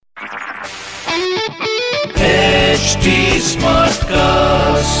HD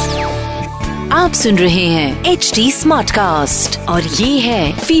Smartcast. आप सुन रहे हैं HD Smartcast और ये है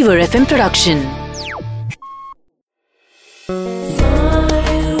Fever FM production.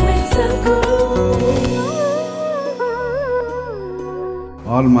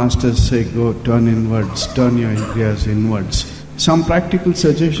 All masters say go turn inwards, turn your indriyas inwards. Some practical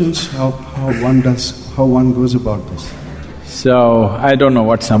suggestions how one goes about this. So, I don't know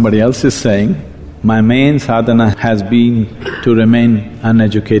what somebody else is saying. My main sadhana has been to remain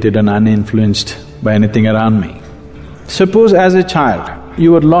uneducated and uninfluenced by anything around me. Suppose as a child,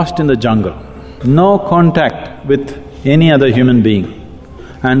 you were lost in the jungle, no contact with any other human being,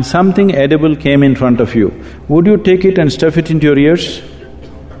 and something edible came in front of you. Would you take it and stuff it into your ears?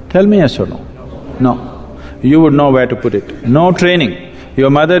 Tell me yes or no? No. You would know where to put it. No training. Your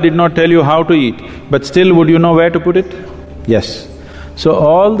mother did not tell you how to eat, but still would you know where to put it? Yes. So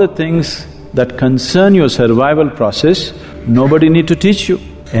all the things that concern your survival process, nobody need to teach you.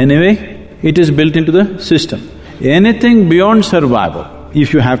 Anyway, it is built into the system. Anything beyond survival,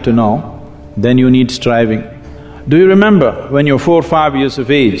 if you have to know, then you need striving. Do you remember when you're 4 or 5 years of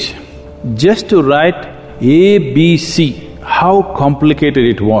age, just to write A, B, C, how complicated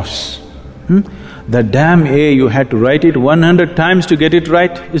it was? The damn A, you had to write it 100 times to get it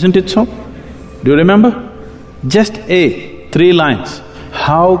right, isn't it so? Do you remember? Just A, 3 lines,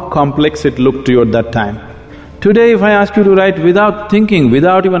 how complex it looked to you at that time. Today if I ask you to write without thinking,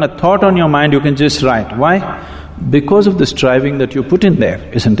 without even a thought on your mind, you can just write. Why? Because of the striving that you put in there,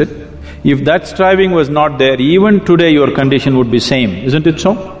 isn't it? If that striving was not there, even today your condition would be same, isn't it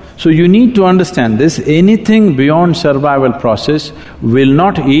so? So you need to understand this, anything beyond survival process will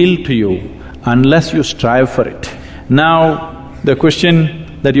not yield to you unless you strive for it. Now, the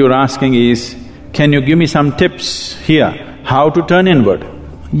question that you're asking is, can you give me some tips here, how to turn inward?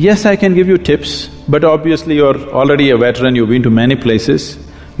 Yes, I can give you tips, but obviously you're already a veteran, you've been to many places,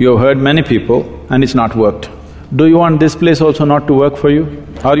 you've heard many people, and it's not worked. Do you want this place also not to work for you?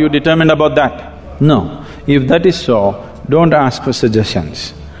 Are you determined about that? No. If that is so, don't ask for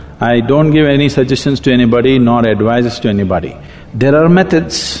suggestions. I don't give any suggestions to anybody nor advices to anybody. There are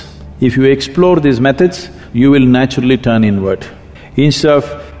methods. If you explore these methods, you will naturally turn inward. Instead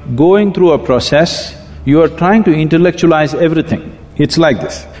of going through a process, you are trying to intellectualize everything. It's like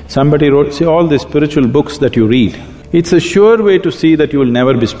this. Somebody wrote, see all the spiritual books that you read, it's a sure way to see that you will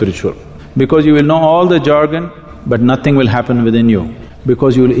never be spiritual. Because you will know all the jargon, but nothing will happen within you.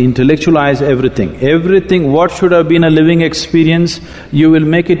 Because you will intellectualize everything. Everything what should have been a living experience, you will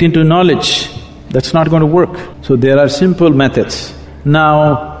make it into knowledge. That's not going to work. So there are simple methods.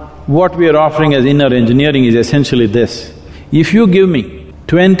 Now, what we are offering as inner engineering is essentially this. If you give me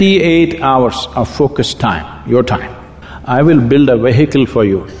 28 hours of focused time, your time, I will build a vehicle for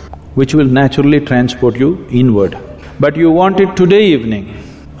you which will naturally transport you inward. But you want it today evening,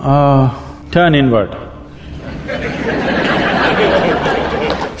 turn inward.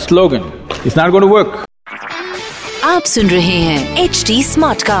 Slogan, it's not going to work. आप सुन रहे हैं HD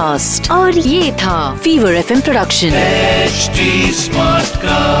Smartcast और ये था Fever FM production. HD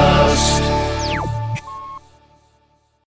Smartcast.